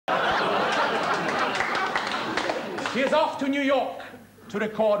He is off to New York to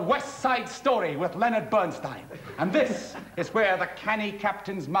record West Side Story with Leonard Bernstein. And this is where the canny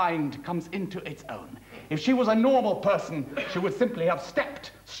captain's mind comes into its own. If she was a normal person, she would simply have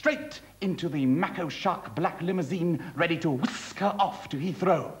stepped straight into the Mako Shark black limousine ready to whisk her off to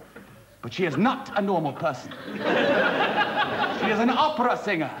Heathrow. But she is not a normal person. She is an opera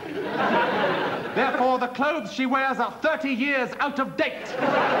singer. Therefore, the clothes she wears are 30 years out of date.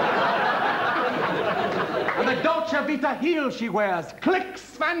 And the Dolce Vita heel she wears clicks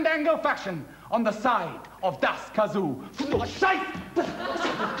fandango fashion on the side of Das Kazoo.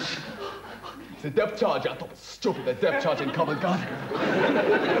 It's a depth charge. I thought it was stupid, the depth charge in Covent Garden.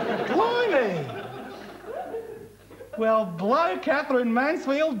 Blimey! Well, blow Catherine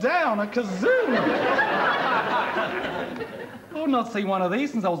Mansfield down a kazoo. I've not seen one of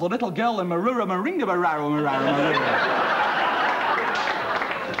these since I was a little girl in Marura Maringa Marara.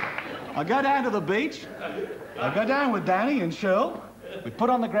 I go down to the beach. I go down with Danny and Shirl. We put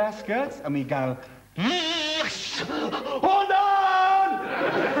on the grass skirts and we go, hold on!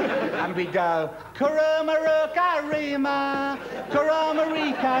 And we go, Kuramaru Karima,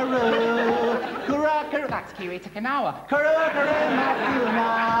 Kuramari Karu, Kurakuru. That's Kiwi Takanawa. Kurakuru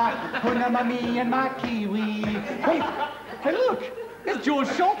Makuna, Hunamami and Makiwi. Hey, look, it's George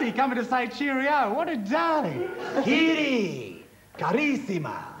Schulte coming to say cheerio. What a darling. Kiri,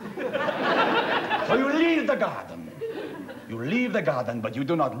 carissima. So you leave the garden. You leave the garden, but you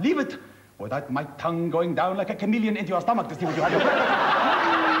do not leave it without my tongue going down like a chameleon into your stomach to see what you have your breakfast.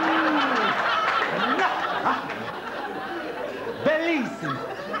 Bellissimo.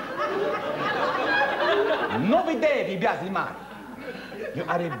 Non vi devi biasimare. You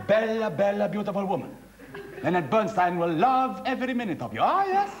are a bella, bella, beautiful woman. Leonard Bernstein will love every minute of you. Ah,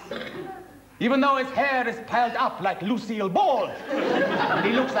 yes. Even though his hair is piled up like Lucille Ball. And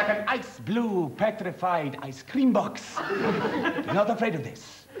he looks like an ice blue petrified ice cream box. You're not afraid of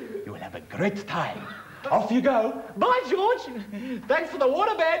this. You will have a great time. Off you go. Bye, George. Thanks for the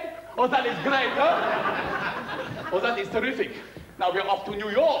waterbed. Oh, that is great, huh? Oh, that is terrific. Now we're off to New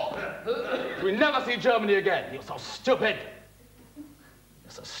York. We'll never see Germany again. You're so stupid. You're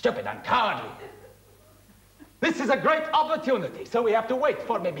so stupid and cowardly. This is a great opportunity, so we have to wait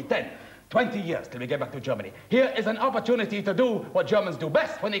for maybe 10, 20 years till we get back to Germany. Here is an opportunity to do what Germans do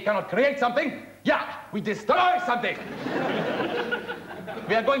best when they cannot create something. Yeah, we destroy something.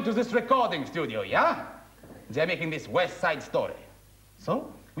 We are going to this recording studio, yeah? They're making this West Side Story.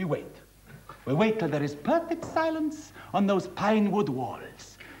 So, we wait. We wait till there is perfect silence on those pine wood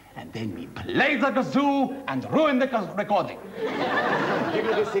walls. And then we play the kazoo and ruin the recording. Give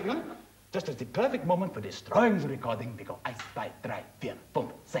you the signal. Just as the perfect moment for destroying the recording, we go 1, 2, 3, 4,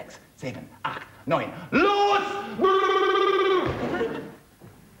 5, 6, 7, 8, 9. Los!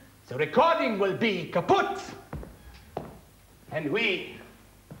 The recording will be kaput. And we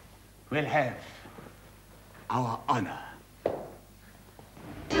will have our honor.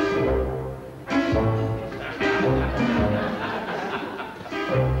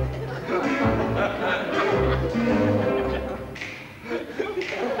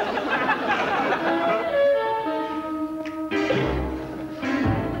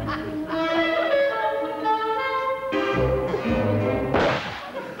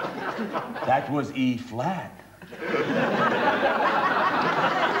 That was E flat.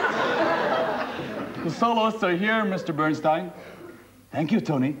 The soloists are here, Mr. Bernstein. Thank you,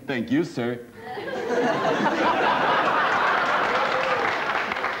 Tony. Thank you, sir.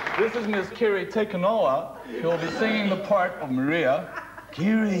 This is Miss Kiri Tekanoa. She'll be singing the part of Maria.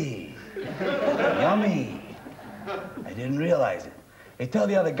 Kiri. Yummy. I didn't realize it. Hey, tell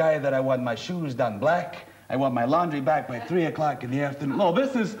the other guy that I want my shoes done black. I want my laundry back by 3 o'clock in the afternoon. No,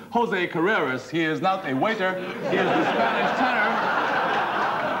 this is Jose Carreras. He is not a waiter. He is the Spanish tenor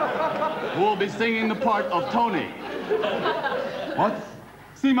who will be singing the part of Tony. What?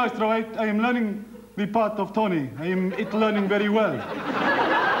 See, Maestro, I am learning the part of Tony. I am learning very well.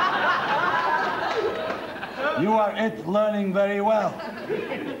 You are learning very well.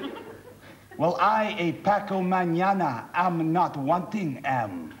 Well, I, a Paco Mañana, am not wanting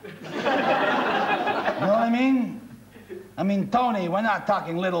am. You know what I mean? I mean, Tony, we're not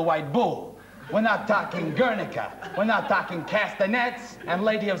talking Little White Bull. We're not talking Guernica. We're not talking castanets and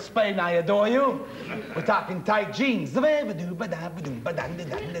Lady of Spain, I adore you. We're talking tight jeans. Miles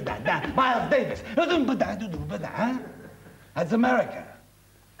Davis. That's America,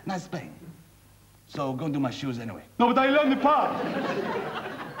 not Spain. So go and do my shoes anyway. No, but I learned the part.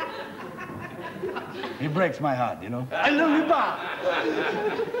 He breaks my heart, you know. I love you, Bob.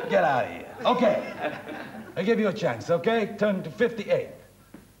 Get out of here. Okay. I give you a chance, okay? Turn to 58.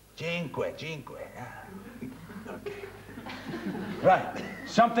 Cinque. Okay. Right.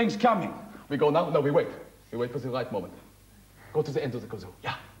 Something's coming. We go now? No, we wait. We wait for the right moment. Go to the end of the kazoo.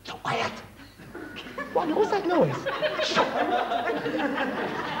 Yeah. So quiet. What was that noise?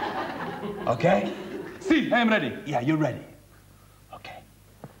 Okay. See, I am ready. Yeah, you're ready. Okay.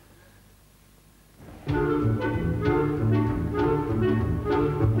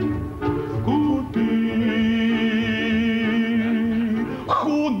 Could be.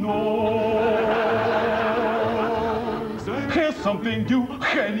 Who knows? Here's something new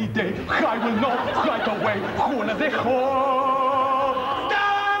any day. I will know right away. Who knows?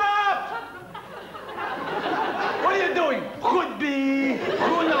 Stand up! What are you doing? Could be.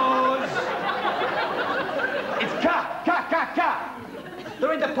 Who knows? It's ka. There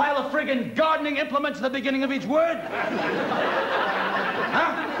ain't a pile of friggin' gardening implements at the beginning of each word.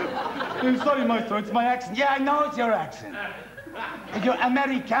 Huh? I'm sorry, Maestro, it's my accent. Yeah, I know it's your accent. But you're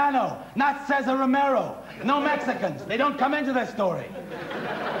Americano, not Cesar Romero. No Mexicans. They don't come into this story.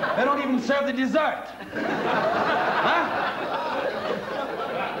 They don't even serve the dessert. Huh?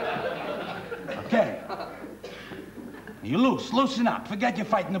 Okay. You loosen up. Forget you're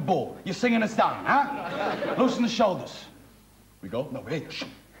fighting the bull. You're singing a song, huh? Loosen the shoulders. We go? No, wait. Shh.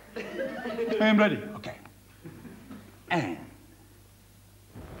 I am ready. Okay. And.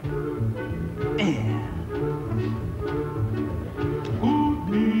 Could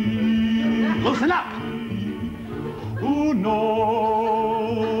be. Loosen up. Who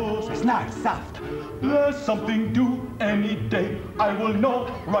knows? It's not soft. There's something due any day. I will know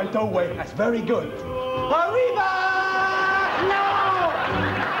right away. That's very good. Arriba! No!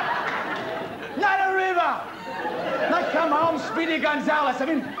 Not Arriba! Not come home, Speedy Gonzales. I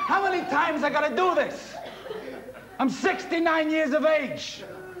mean, how many times I gotta do this? I'm 69 years of age.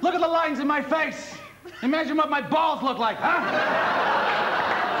 Look at the lines in my face. Imagine what my balls look like, huh?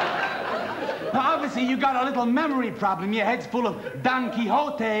 Now, obviously, you got a little memory problem. Your head's full of Don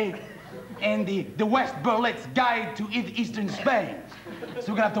Quixote and the West Berlitz Guide to Eastern Spain.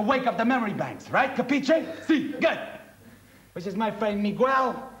 So we're gonna have to wake up the memory banks, right? Capiche? See. Good. Which is my friend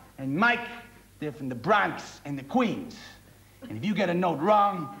Miguel and Mike. They're from the Bronx and the Queens. And if you get a note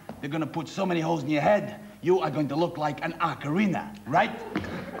wrong, they're gonna put so many holes in your head, you are going to look like an ocarina, right?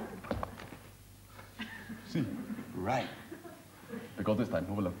 See. Right. We go this time.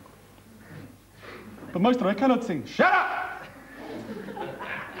 Move along. But Maestro, I cannot sing. Shut up!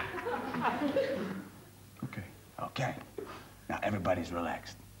 Okay. Okay. Now everybody's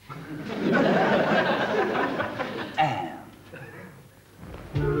relaxed. And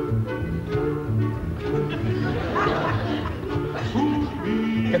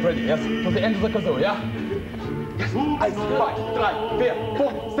Get ready, yes? To the end of the kazoo, yeah? Yes. 1, 2, 3, 4,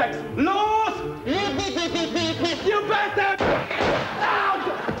 5, 6. loose! You bastard! Out!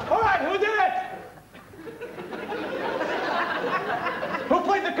 All right, who did it? Who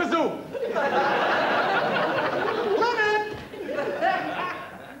played the kazoo? Lemon!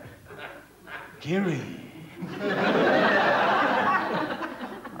 Kiri.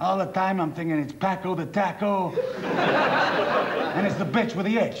 All the time I'm thinking it's Paco the Taco. And it's the bitch with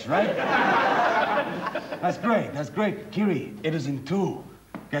the itch, right? That's great. Kiri, it is in 2.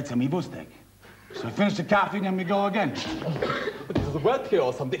 Get some Evo steak. So finish the coffee and then we go again. It is wet here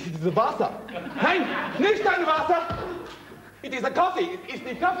or something. It is Wasser. Nein, nicht ein Wasser. It is a coffee. It is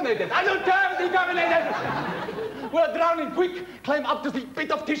decaffeinated. I don't care, decaffeinated. We're drowning. Quick, climb up to the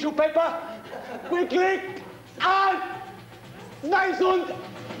bit of tissue paper. Quickly. Out. Weisund.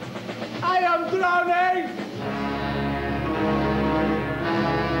 I am drowning.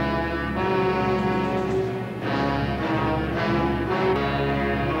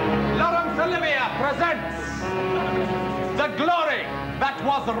 Laurence Olivier presents The Glory That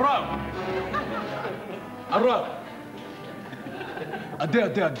Was Rome. A Rome. A dear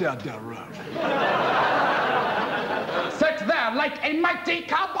Rome. Set there like a mighty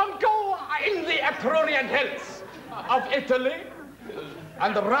carbuncle in the Etrurian hills of Italy,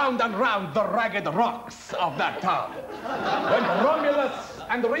 and round the ragged rocks of that town went Romulus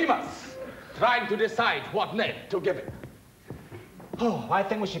and Remus, trying to decide what name to give it. Oh, I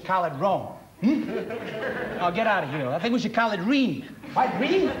think we should call it Rome. Oh, get out of here. I think we should call it Rheims. What,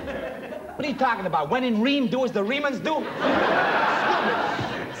 Rheims? What are you talking about? When in Rheims, do as the Rhemans do?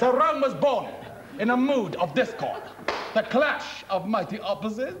 So Rome was born in a mood of discord, the clash of mighty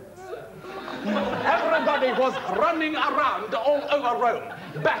opposites. Everybody was running around all over Rome,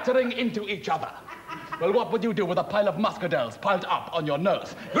 battering into each other. Well, what would you do with a pile of muscadels piled up on your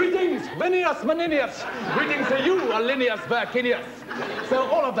nose? Greetings, Vinius Maninius. Greetings to you, Alinius Vercinius. So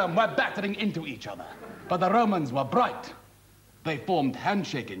all of them were battering into each other. But the Romans were bright. They formed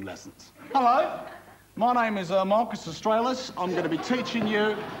handshaking lessons. Hello. My name is Marcus Australis. I'm going to be teaching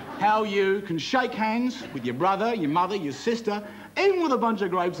you how you can shake hands with your brother, your mother, your sister, even with a bunch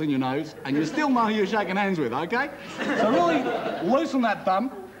of grapes in your nose, and you still know who you're shaking hands with, okay? So really loosen that thumb,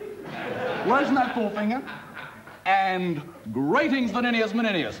 loosen that forefinger, and greetings, Veninius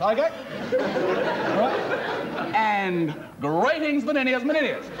Meninius, okay? Right? And greetings, Veninius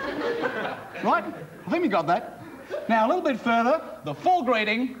Meninius. Right? I think we got that. Now, a little bit further, the full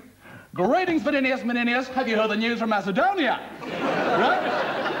greeting. Greetings, Veninius Meninius. Have you heard the news from Macedonia?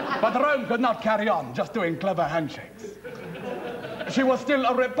 Right? But Rome could not carry on just doing clever handshakes. She was still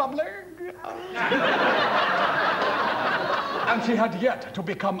a republic. And she had yet to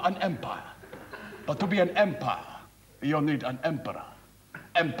become an empire. But to be an empire, you need an emperor.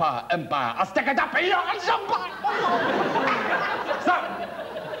 Empire, a stick it up, So,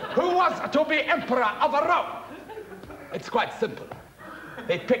 who was to be emperor of Rome? It's quite simple.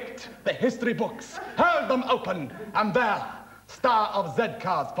 They picked the history books, held them open, and there, star of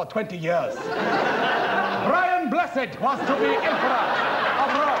Z-Cars for 20 years. Brian Blessed was to be emperor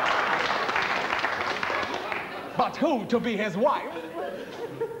of Rome. But who to be his wife?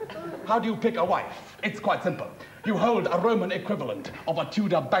 How do you pick a wife? It's quite simple. You hold a Roman equivalent of a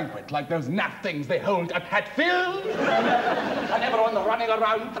Tudor banquet, like those naff things they hold at Hatfield. And everyone running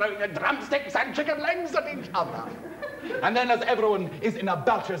around throwing drumsticks and chicken legs at each other. And then as everyone is in a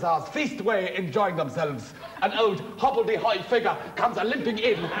Belshazzar's feast way enjoying themselves, an old hobbledy-hoy figure comes limping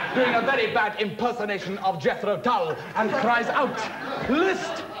in, doing a very bad impersonation of Jethro Tull, and cries out,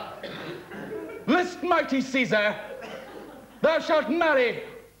 "List! List, mighty Caesar! Thou shalt marry,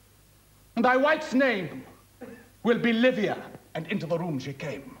 and thy wife's name will be Livia." And into the room she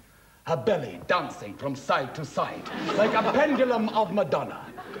came, her belly dancing from side to side, like a pendulum of Madonna.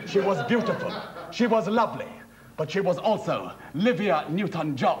 She was beautiful, she was lovely, but she was also Livia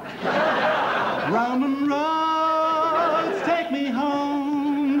Newton-John. Roman roads take me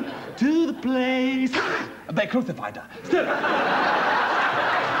home to the place. They crucified her. Still.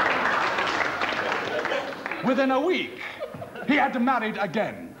 Within a week, he had married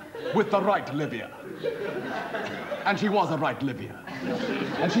again with the right Livia. And she was a right Livia.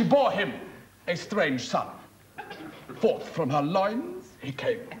 And she bore him a strange son. Forth from her loins he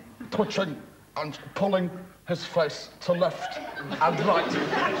came, twitching and pulling his face to left and right.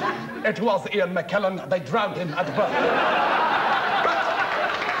 It was Ian McKellen. They drowned him at birth.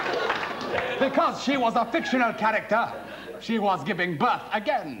 But because she was a fictional character, she was giving birth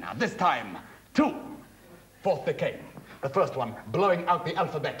again, this time, two. Forth they came. The first one blowing out the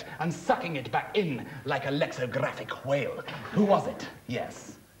alphabet and sucking it back in like a lexicographic whale. Who was it?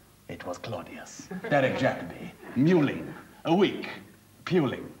 Yes, it was Claudius. Derek Jacobi, mewling, awake,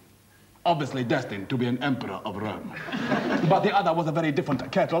 puling. Obviously destined to be an emperor of Rome. But the other was a very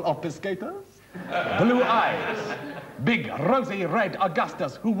different kettle of piscators. Blue eyes, big, rosy red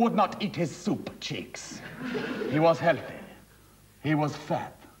Augustus who would not eat his soup cheeks. He was healthy. He was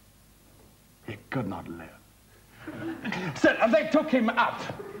fat. He could not live. So they took him out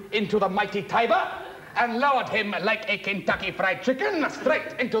into the mighty Tiber and lowered him like a Kentucky Fried Chicken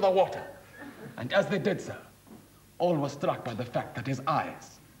straight into the water. And as they did so, all were struck by the fact that his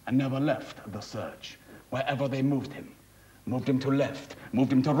eyes never left the surge. Wherever they moved him to left,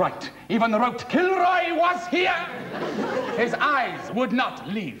 moved him to right, even wrote, "Kilroy was here." His eyes would not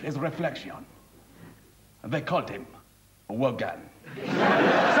leave his reflection. They called him Wogan.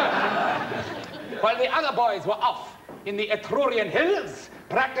 So, while the other boys were off in the Etrurian hills,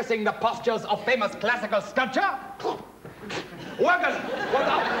 practicing the postures of famous classical sculpture, Wogan was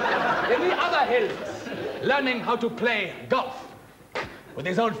off in the other hills, learning how to play golf with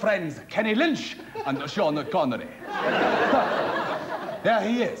his old friends Kenny Lynch and Sean Connery. There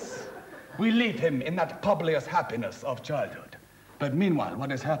he is. We leave him in that Publius happiness of childhood. But meanwhile, what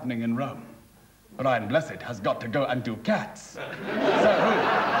is happening in Rome? Brian Blessed has got to go and do cats. So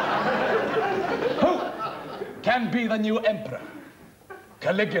who can be the new emperor?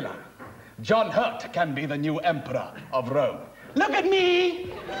 Caligula. John Hurt can be the new emperor of Rome. Look at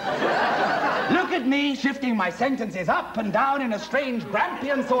me! Look at me shifting my sentences up and down in a strange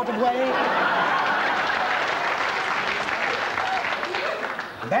Grampian sort of way.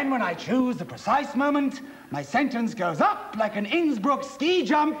 Then when I choose the precise moment, my sentence goes up like an Innsbruck ski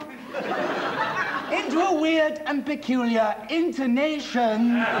jump into a weird and peculiar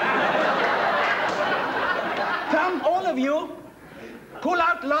intonation. Come, all of you. Pull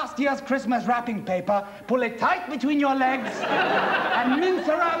out last year's Christmas wrapping paper, pull it tight between your legs, and mince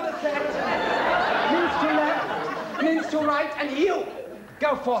around the set. Mince to left, mince to right, and you,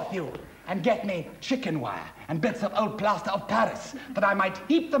 go forth you. and get me chicken wire and bits of old plaster of Paris, that I might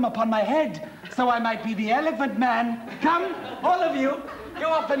heap them upon my head, so I might be the elephant man. Come, all of you, you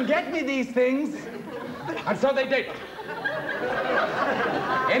often get me these things. And so they did.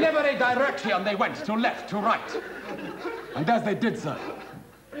 In every direction they went, to left, to right. And as they did so,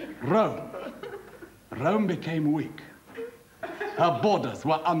 Rome became weak. Her borders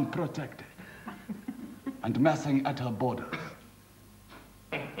were unprotected. And messing at her borders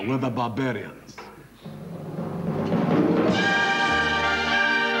were the barbarians.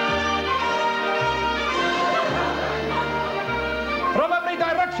 From every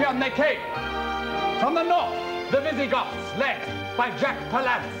direction they came. From the north, the Visigoths, led by Jack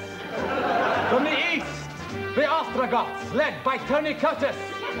Palance. From the east, the Ostrogoths, led by Tony Curtis.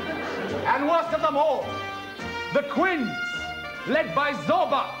 And worst of them all, the Quins, led by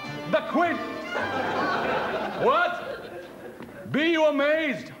Zorba, the Quin. What? Be you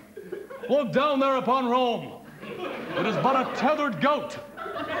amazed? Look down there upon Rome. It is but a tethered goat,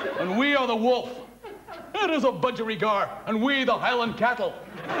 and we are the wolf. It is a budgerigar, and we the Highland cattle.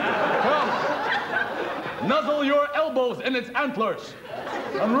 Come, nuzzle your elbows in its antlers,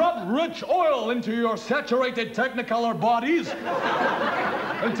 and rub rich oil into your saturated technicolor bodies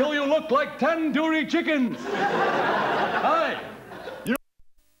until you look like tandoori chickens. Aye.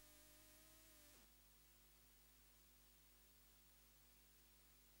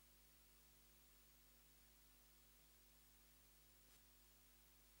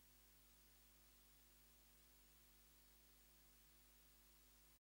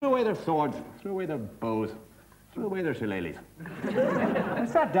 Threw away their swords, threw away their bows, threw away their shillelaghs, and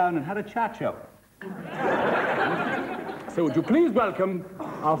sat down and had a chat show. So would you please welcome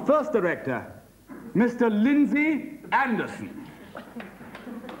our first director, Mr. Lindsay Anderson.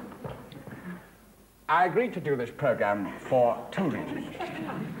 I agreed to do this program for two reasons.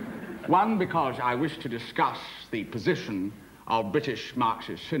 One, because I wish to discuss the position of British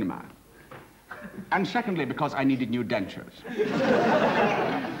Marxist cinema. And secondly, because I needed new dentures.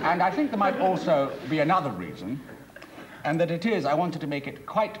 And I think there might also be another reason, and that it is I wanted to make it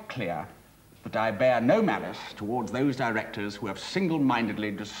quite clear that I bear no malice towards those directors who have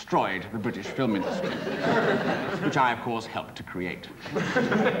single-mindedly destroyed the British film industry, which I, of course, helped to create.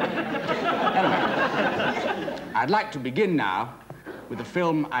 Anyway, I'd like to begin now with a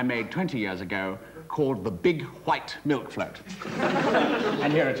film I made 20 years ago called The Big White Milk Float.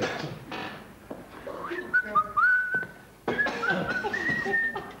 And here it is.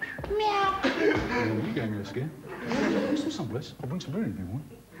 You going to scare? Is there someplace? I'll bring some beer if you want.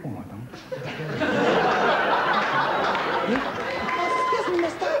 All right, then.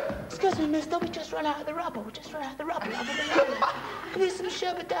 Excuse me, mister. We just run out of the rubber. Give me some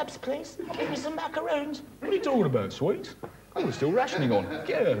sherbet dabs, please. Give me some macaroons. What are you talking about, sweet? Oh, we're still rationing on.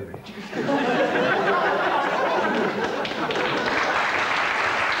 Get out of here.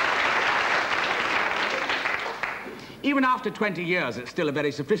 Even after 20 years, it's still a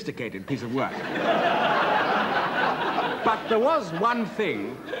very sophisticated piece of work. But there was one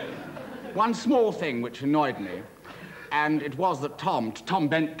thing, one small thing which annoyed me, and it was that Tom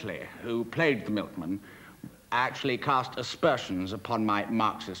Bentley, who played the milkman, actually cast aspersions upon my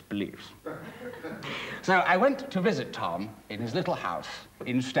Marxist beliefs. So I went to visit Tom in his little house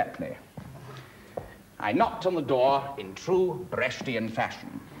in Stepney. I knocked on the door in true Brechtian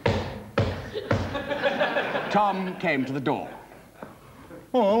fashion. Tom came to the door.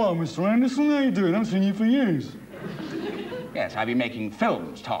 Oh, hello, Mr. Anderson. How you doing? I haven't seen you for years. Yes, I've been making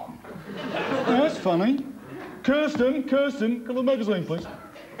films, Tom. Oh, that's funny. Kirsten, got the magazine, please.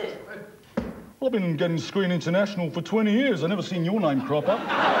 Well, I've been getting Screen International for 20 years. I've never seen your name crop up.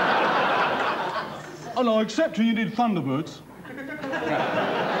 Oh, no, except when you did Thunderbirds.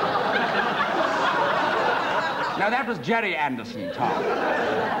 Now, that was Jerry Anderson, Tom.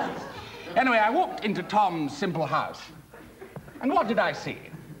 Anyway, I walked into Tom's simple house. And what did I see?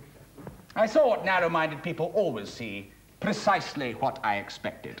 I saw what narrow-minded people always see, precisely what I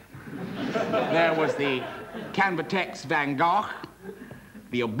expected. There was the Canvatex Van Gogh,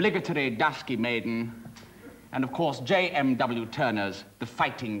 the obligatory Dusky Maiden, and of course J.M.W. Turner's The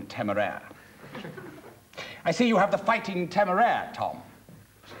Fighting Temeraire. I see you have The Fighting Temeraire, Tom.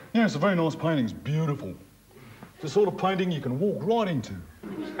 Yeah, it's a very nice painting. It's beautiful. It's the sort of painting you can walk right into.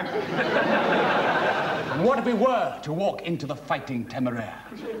 And what if we were to walk into The Fighting Temeraire?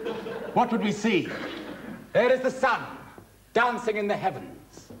 What would we see? There is the sun, dancing in the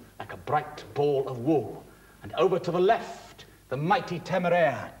heavens, like a bright ball of wool. And over to the left, the mighty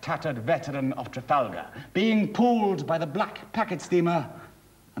Temeraire, tattered veteran of Trafalgar, being pulled by the black packet steamer.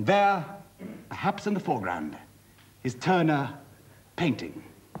 And there, perhaps in the foreground, is Turner painting.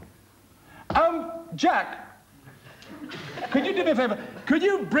 Jack, could you do me a favor? Could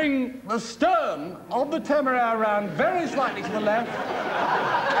you bring the stern of the Temeraire around very slightly to the left?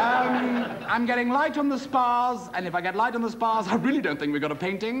 I'm getting light on the spars, and if I get light on the spars, I really don't think we've got a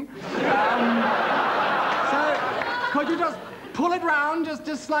painting. So, could you just pull it round just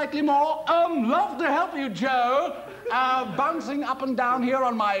slightly more? Love to help you, Joe. Bouncing up and down here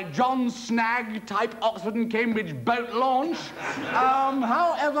on my John Snagg type Oxford and Cambridge boat launch.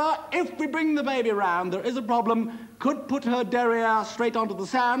 However, if we bring the baby round, there is a problem. Could put her derriere straight onto the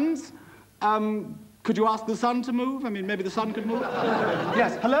sands. Could you ask the sun to move? I mean, maybe the sun could move?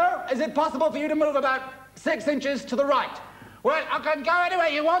 Yes, hello? Is it possible for you to move about 6 inches to the right? Well, I can go anywhere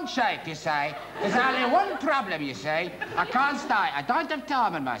you want, Sheikh, you say. There's only one problem, you see. I can't stay. I don't have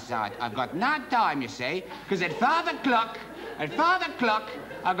time on my side. I've got no time, you see, because at 5 o'clock, I've got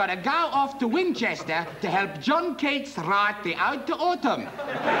to go off to Winchester to help John Keats write the Ode to Autumn.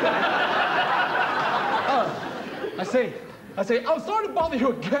 Oh, I see. I'm sorry to bother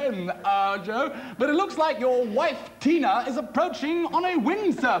you again, Joe, but it looks like your wife, Tina, is approaching on a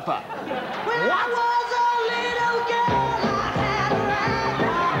windsurfer. When I was a little girl, I had a rag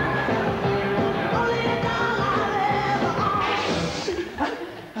doll, only doll I ever owned.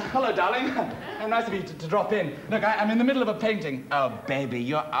 Hello, darling. How nice of you to drop in. Look, I'm in the middle of a painting. Oh, baby,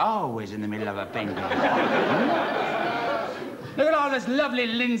 you're always in the middle of a painting. Look at all this lovely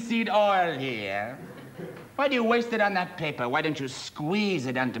linseed oil here. Why do you waste it on that paper? Why don't you squeeze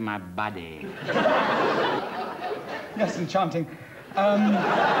it onto my body? Yes, enchanting. I'm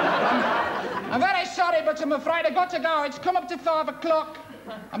very sorry, but I'm afraid I've got to go. It's come up to 5 o'clock.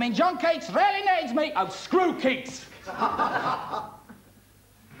 I mean, John Keats really needs me. Oh, screw Keats.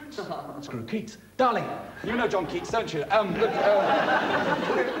 Screw Keats. Darling, you know John Keats, don't you? Look,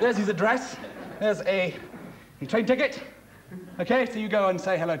 there's his address. There's a train ticket. Okay, so you go and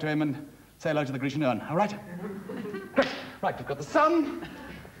say hello to him and say hello to the Grecian urn, all right? Great. Right, we've got the sun,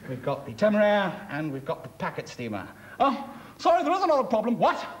 we've got the Temeraire, and we've got the packet steamer. Oh, sorry, there is another problem.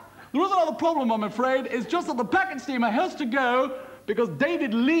 What? There is another problem, I'm afraid. It's just that the packet steamer has to go because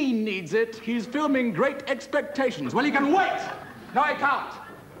David Lean needs it. He's filming Great Expectations. Well, he can wait. No, I can't.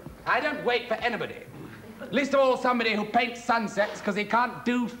 I don't wait for anybody. Least of all somebody who paints sunsets because he can't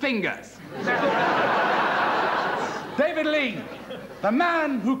do fingers. David Lean, the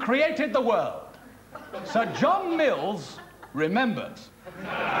man who created the world. Sir John Mills remembers.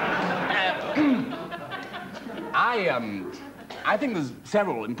 I think there's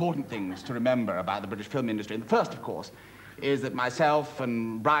several important things to remember about the British film industry. And the first, of course, is that myself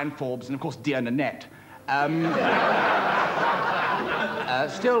and Brian Forbes and, of course, dear Nanette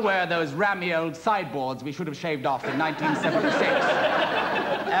still wear those rammy old sideboards we should have shaved off in 1976.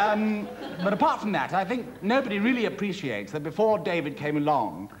 But apart from that, I think nobody really appreciates that before David came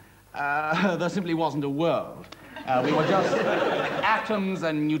along, there simply wasn't a world. We were just atoms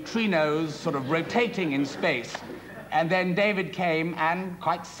and neutrinos sort of rotating in space. And then David came and,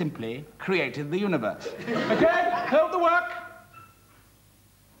 quite simply, created the universe. Okay, hold the work.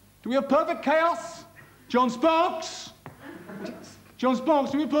 Do we have perfect chaos? John Sparks? John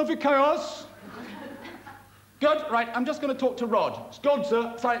Sparks, do we have perfect chaos? Good, right, I'm just going to talk to Rod. It's God,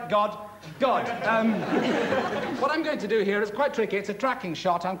 sir. Sorry, God. God. What I'm going to do here is quite tricky. It's a tracking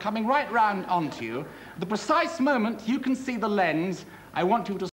shot. I'm coming right round onto you. The precise moment you can see the lens, I want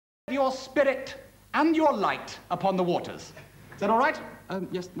you to set your spirit and your light upon the waters. Is that all right?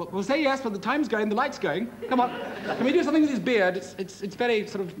 Yes, we'll say yes, but the time's going, the light's going. Come on. Can we do something with his beard? It's very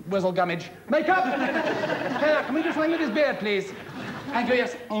sort of Wurzel Gummidge. Makeup! Here, can we do something with his beard, please? Thank you,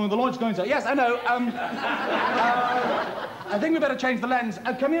 yes. Oh, the light's going, sir. Yes, I know. I think we better change the lens.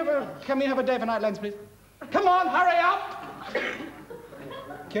 Can we have a day for night lens, please? Come on, hurry up!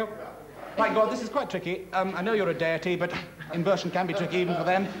 Thank you. Right, God, this is quite tricky. I know you're a deity, but inversion can be tricky even for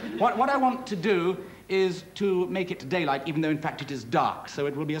them. What I want to do is to make it daylight, even though, in fact, it is dark. So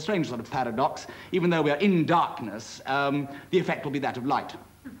it will be a strange sort of paradox. Even though we are in darkness, the effect will be that of light.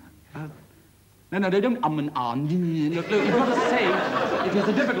 No, don't and ah. Look, you've got to say if there's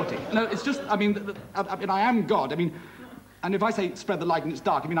a difficulty. No, it's just, I mean, I am God. I mean, and if I say spread the light and it's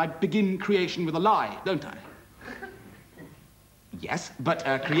dark, I mean, I begin creation with a lie, don't I? Yes, but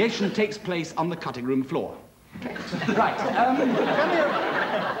creation takes place on the cutting room floor. Right,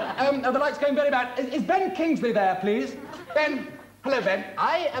 the light's going very bad. Is Ben Kingsley there, please? Ben, Hello, Ben.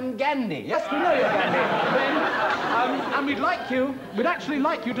 I am Gandhi. Yes, we know you're Gandhi. Ben, and we'd actually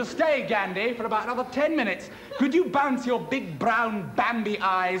like you to stay, Gandhi, for about another 10 minutes. Could you bounce your big brown Bambi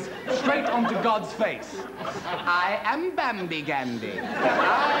eyes straight onto God's face? I am Bambi Gandhi.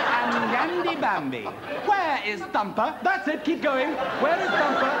 I am Gandhi Bambi. Where is Thumper? That's it, keep going. Where is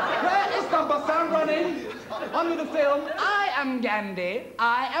Thumper? Where is Thumper? Sound running. On with the film. I am Gandhi.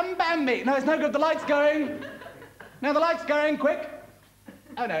 I am Bambi. No, it's no good. The light's going. Now the light's going, quick.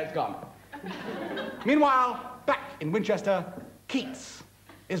 Oh no, it's gone. Meanwhile, back in Winchester, Keats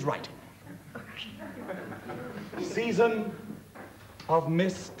is writing. Season of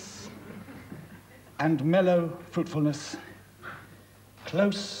mists and mellow fruitfulness,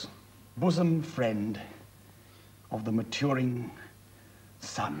 close bosom friend of the maturing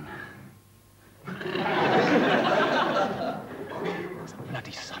sun. It's a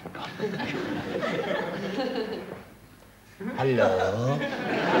bloody sun gone. Hello?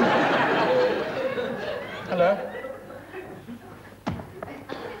 Hello?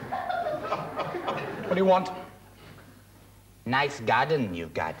 What do you want? Nice garden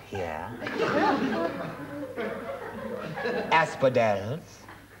you've got here. Asphodels,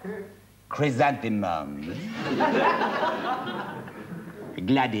 chrysanthemums,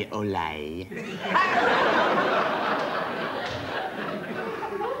 gladioli.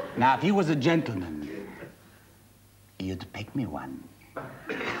 Now, if you was a gentleman, you'd pick me one.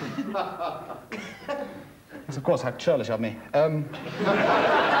 Yes, of course, how churlish of me.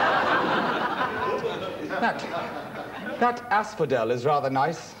 That asphodel is rather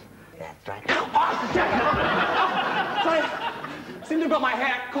nice. That's right. Sorry, seem to have got my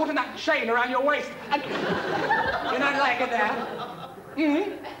hair caught in that chain around your waist. And you're not like it there?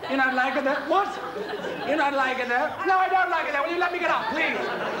 Mm-hmm. You're not like it there? What? You're not like it there? No, I don't like it there. Will you let me get up, please?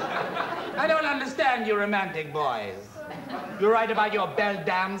 I don't understand you romantic boys. You write about your belle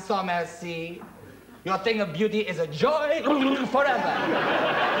dame sans merci. Your thing of beauty is a joy forever.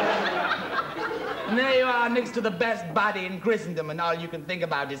 And there you are next to the best body in Christendom, and all you can think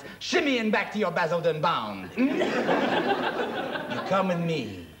about is shimmying back to your Basildon bound. You come with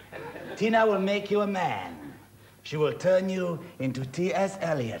me. Tina will make you a man. She will turn you into T.S.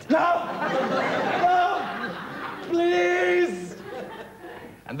 Eliot. No! No! Please!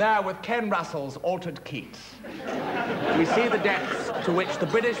 And there, with Ken Russell's Altered Keats, we see the depths to which the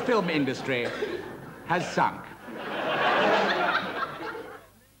British film industry has sunk.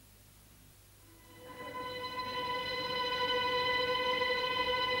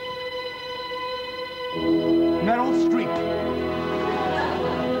 Meryl Streep.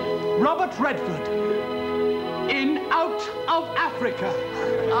 Robert Redford. In Out of Africa,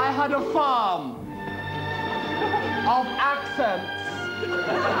 I had a farm of accents.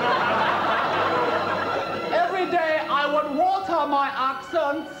 Every day I would water my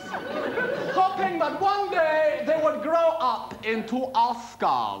accents, hoping that one day they would grow up into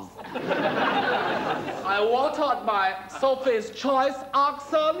Oscars. I watered my Sophie's Choice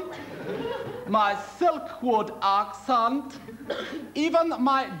accent, my Silkwood accent, even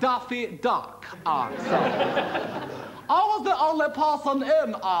my Daffy Duck accent. I was the only person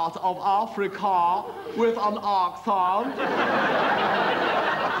in Out of Africa with an accent.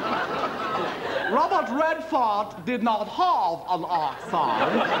 Robert Redford did not have an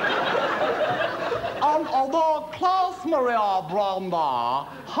accent. And although Klaus Maria Branda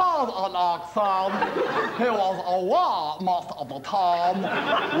had an accent, he was aware most of the time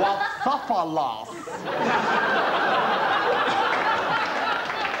with syphilis.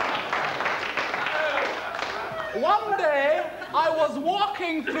 One day, I was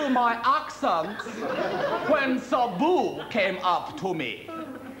walking through my accents when Sabu came up to me.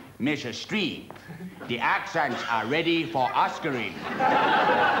 Mrs. Streep, the accents are ready for Oscaring.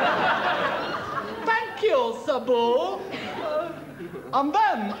 Thank you, Sabu. And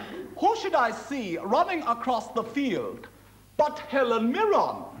then, who should I see running across the field but Helen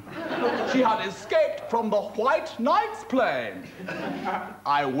Mirren? She had escaped from the White Knight's plane.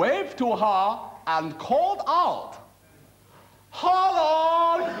 I waved to her and called out,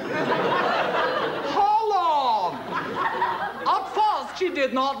 "Helen! Helen!" At first, she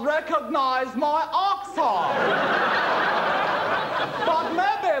did not recognize my accent. But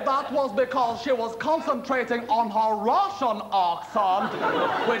maybe that was because she was concentrating on her Russian accent,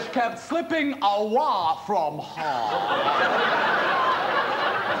 which kept slipping away from her.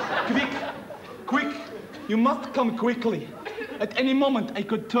 Quick, you must come quickly. At any moment, I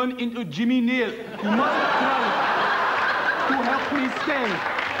could turn into Jimmy Neal. You must try to help me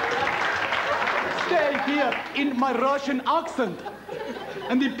stay here in my Russian accent.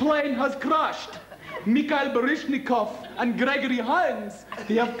 And the plane has crashed. Mikhail Baryshnikov and Gregory Hines.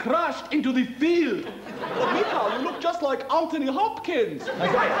 They have crashed into the field. But Mikhail, you look just like Anthony Hopkins.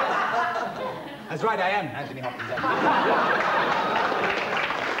 That's right. That's right, I am Anthony Hopkins.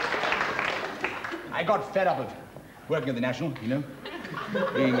 I got fed up of working at the National, you know,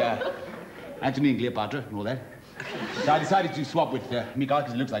 being Anthony and Cleopatra and all that. So I decided to swap with Mikhail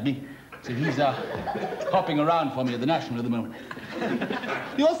because he looks like me. So he's hopping around for me at the National at the moment.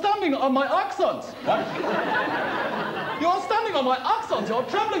 You're standing on my accents. What? You're standing on my accents. You're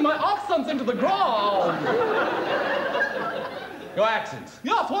trampling my accents into the ground. Your accents.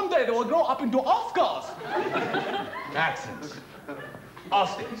 Yes, one day they will grow up into Oscars. Accents.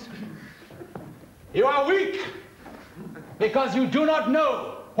 Oscars. You are weak because you do not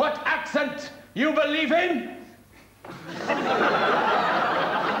know what accent you believe in.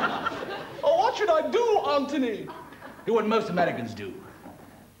 Oh, what should I do, Anthony? Do what most Americans do.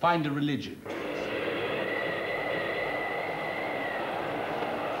 Find a religion.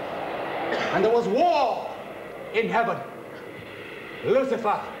 And there was war in heaven.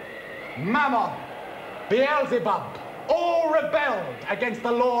 Lucifer, Mammon, Beelzebub, all rebelled against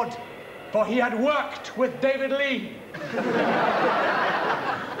the Lord, for he had worked with David Lee.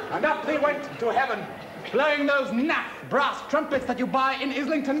 And up they went to heaven, blowing those naff brass trumpets that you buy in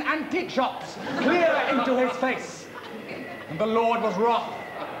Islington antique shops, clear into his face. And the Lord was wroth,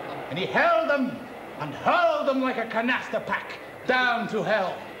 and he held them and hurled them like a canister pack down to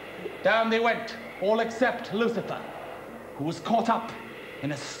hell. Down they went, all except Lucifer, who was caught up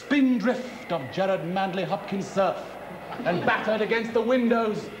in a spindrift of Gerard Manley Hopkins surf and battered against the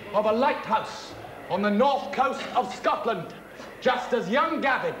windows of a lighthouse on the north coast of Scotland, just as young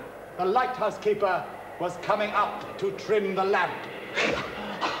Gavin, the lighthouse keeper, was coming up to trim the lamp.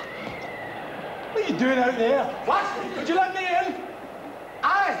 What are you doing out there? What? Would you let me in?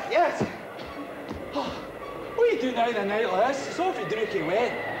 Aye, yes. Oh, what are you doing out in a night like this? It's awfully drooky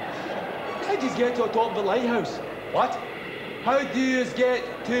wet. How do you get to the top of the lighthouse? What? How do you get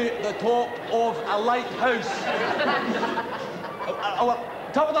to the top of a lighthouse?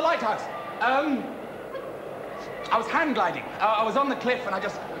 Top of the lighthouse. I was hand gliding. I was on the cliff and I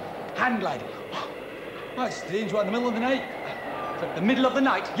just hand glided. That's strange. What, in the middle of the night? The middle of the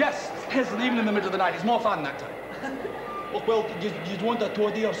night? Yes, even in the middle of the night. It's more fun that time. Well, you want a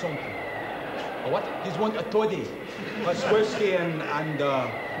toddy or something? A what? You want a toddy? That's whiskey and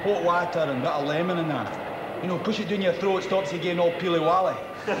hot water and a bit of lemon and that. You know, push it down your throat, stops you getting all peely-wally.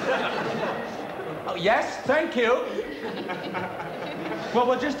 Oh, yes, thank you. Well,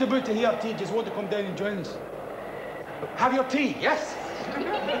 we're just about to hear tea. Just want to come down and join us. Have your tea, yes?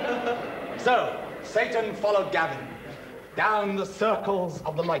 So, Satan followed Gavin down the circles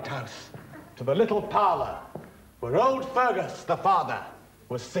of the lighthouse to the little parlour where old Fergus, the father,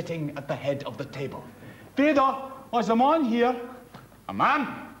 was sitting at the head of the table. Vader, there's a man here. A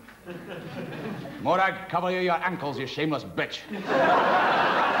man? Morag, cover your ankles, you shameless bitch.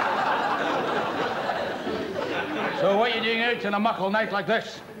 So what are you doing out in a muckle night like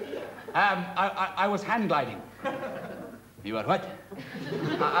this? I was hand gliding. You were what?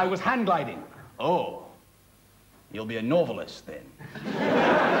 I was hand gliding. Oh, you'll be a novelist then.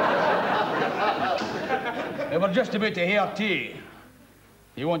 We were just about to hear tea.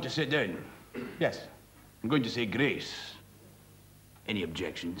 You want to sit down? Yes, I'm going to say grace. Any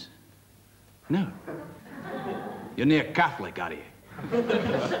objections? No. You're near Catholic, are you?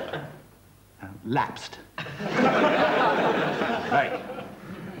 Lapsed. Right.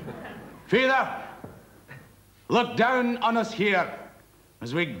 Father, look down on us here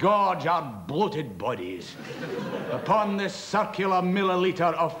as we gorge our bloated bodies upon this circular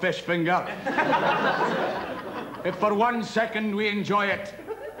milliliter of fish finger. If for 1 second we enjoy it,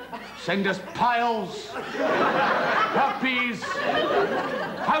 send us piles, herpes,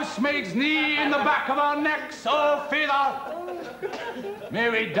 housemaid's knee in the back of our necks, oh, Father. May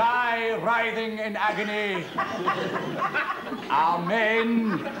we die writhing in agony.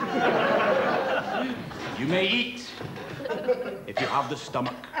 Amen. You may eat if you have the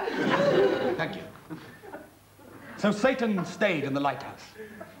stomach. Thank you. So Satan stayed in the lighthouse,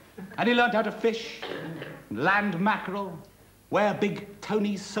 and he learned how to fish, land mackerel, wear big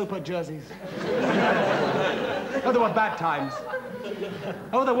Tony Soper jerseys. Oh, there were bad times.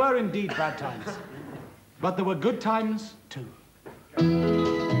 Oh, there were indeed bad times. But there were good times, too.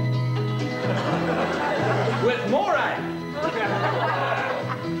 With Morag.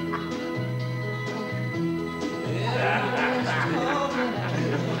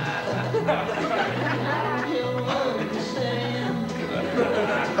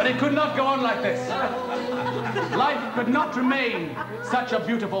 But it could not go on like this. Life could not remain such a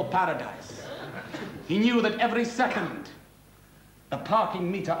beautiful paradise. He knew that every second the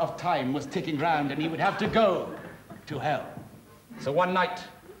parking meter of time was ticking round and he would have to go to hell. So one night,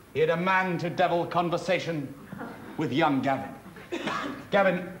 he had a man-to-devil conversation with young Gavin.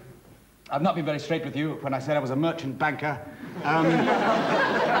 Gavin, I've not been very straight with you when I said I was a merchant banker.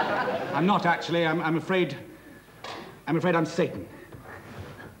 I'm not actually. I'm afraid I'm Satan.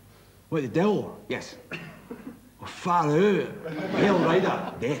 What, the devil? Yes. Oh, far out. Hell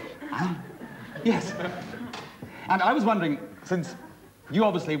rider. Death. Huh? Yes. And I was wondering, since you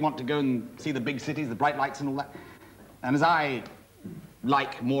obviously want to go and see the big cities, the bright lights and all that, and as I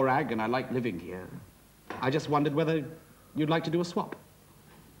like Morag and I like living here, I just wondered whether you'd like to do a swap.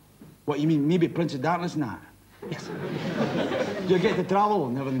 What, you mean maybe Prince of Darkness now? Yes. Do you get to travel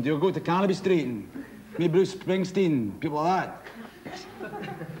and everything? Do you go to Carnaby Street and meet Bruce Springsteen, people like that? Yes.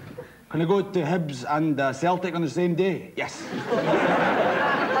 Can I go to Hibs and Celtic on the same day? Yes.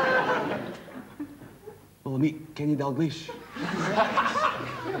 Will I meet Kenny Dalglish?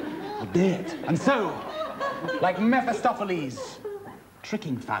 Or dead? And so, like Mephistopheles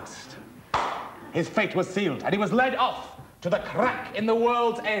tricking Faust, his fate was sealed and he was led off to the crack in the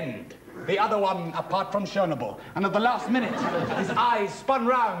world's end, the other one apart from Chernobyl. And at the last minute, his eyes spun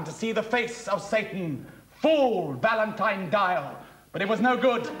round to see the face of Satan, fool Valentine Dial. But it was no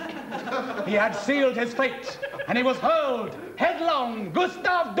good. He had sealed his fate, and he was hurled headlong,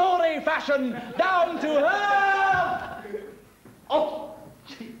 Gustave Doré fashion, down to hell! Oh,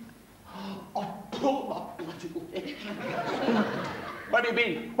 I broke my bloody leg. Where have you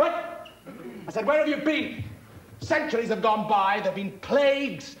been? What? I said, where have you been? Centuries have gone by. There have been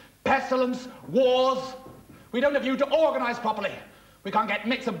plagues, pestilence, wars. We don't have you to organize properly. We can't get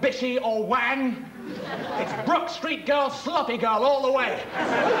Mitsubishi or Wang. It's Brook Street girl, sloppy girl all the way.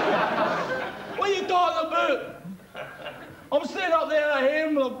 What are you talking about? I'm sitting up there at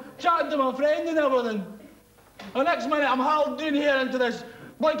him, I'm chatting to my friend and everything. The next minute I'm hauled in here into this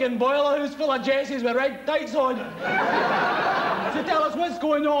blinking boiler house full of Jessies with red tights on. So tell us what's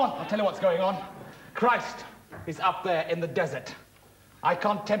going on. I'll tell you what's going on. Christ is up there in the desert. I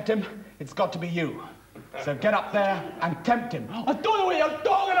can't tempt him. It's got to be you. So get up there and tempt him. I don't know what you're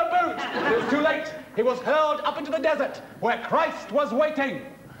talking about. It was too late. He was hurled up into the desert where Christ was waiting.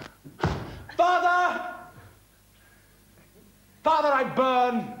 Father! Father, I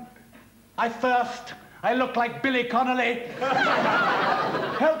burn. I thirst. I look like Billy Connolly.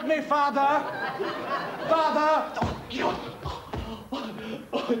 Help me, Father. Father!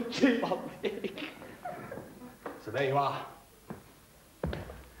 Oh, gee, my leg. So there you are.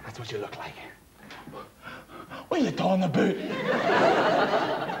 That's what you look like. What are you talking about?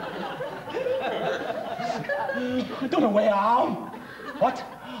 I don't know where I am. What?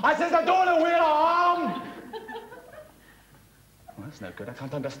 I says I don't know where I am. Well, that's no good. I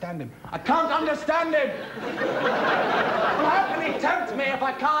can't understand him. I can't understand him. Well, how can he tempt me if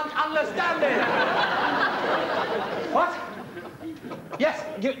I can't understand him? What? Yes,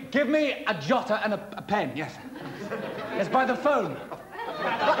 give me a jotter and a pen, yes. Yes, by the phone.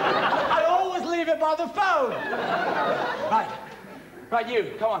 I always leave it by the phone. Right,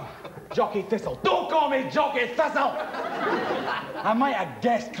 you, come on. Jockey Thistle. Don't call me Jockey Thistle. I might have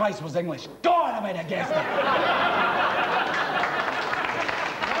guessed Christ was English. God, I might have guessed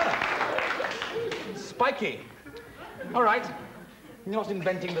it. Spiky. All right. You're not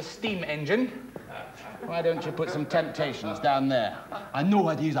inventing the steam engine. Why don't you put some temptations down there? I know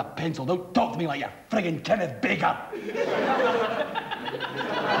how to use a pencil. Don't talk to me like you're friggin' Kenneth Baker.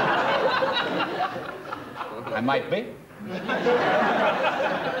 I might be.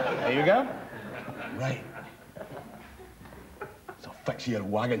 There you go. Right. So fix your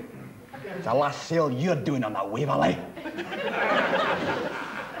wagon. It's the last sale you're doing on that Waverley.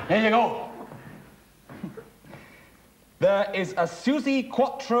 Here you go. There is a Susie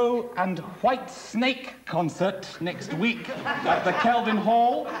Quattro and White Snake concert next week at the Kelvin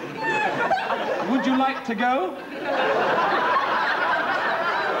Hall. Would you like to go?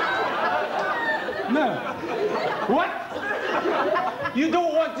 No. What? You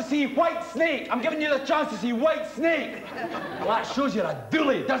don't want to see White Snake? I'm giving you the chance to see White Snake. Well, that shows you're a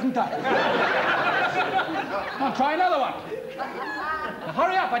doolie, doesn't it? Come on, try another one. Now,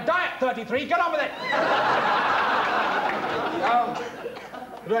 hurry up, I die at 33. Get on with it.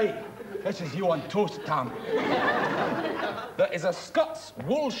 Right. This is you on toast, Tom. There is a Scots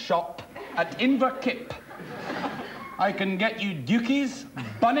wool shop at Inverkip. I can get you dookies,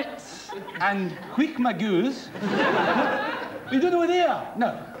 bunnets, and Quick Magoos. You don't know there?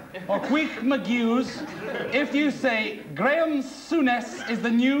 No. Or Quick Magoos if you say Graham Souness is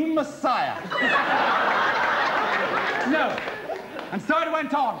the new Messiah. No. And so it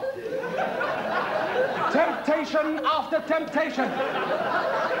went on. Temptation after temptation.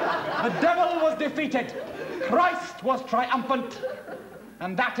 The devil was defeated. Christ was triumphant.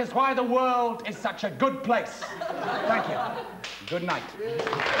 And that is why the world is such a good place. Thank you. Good night.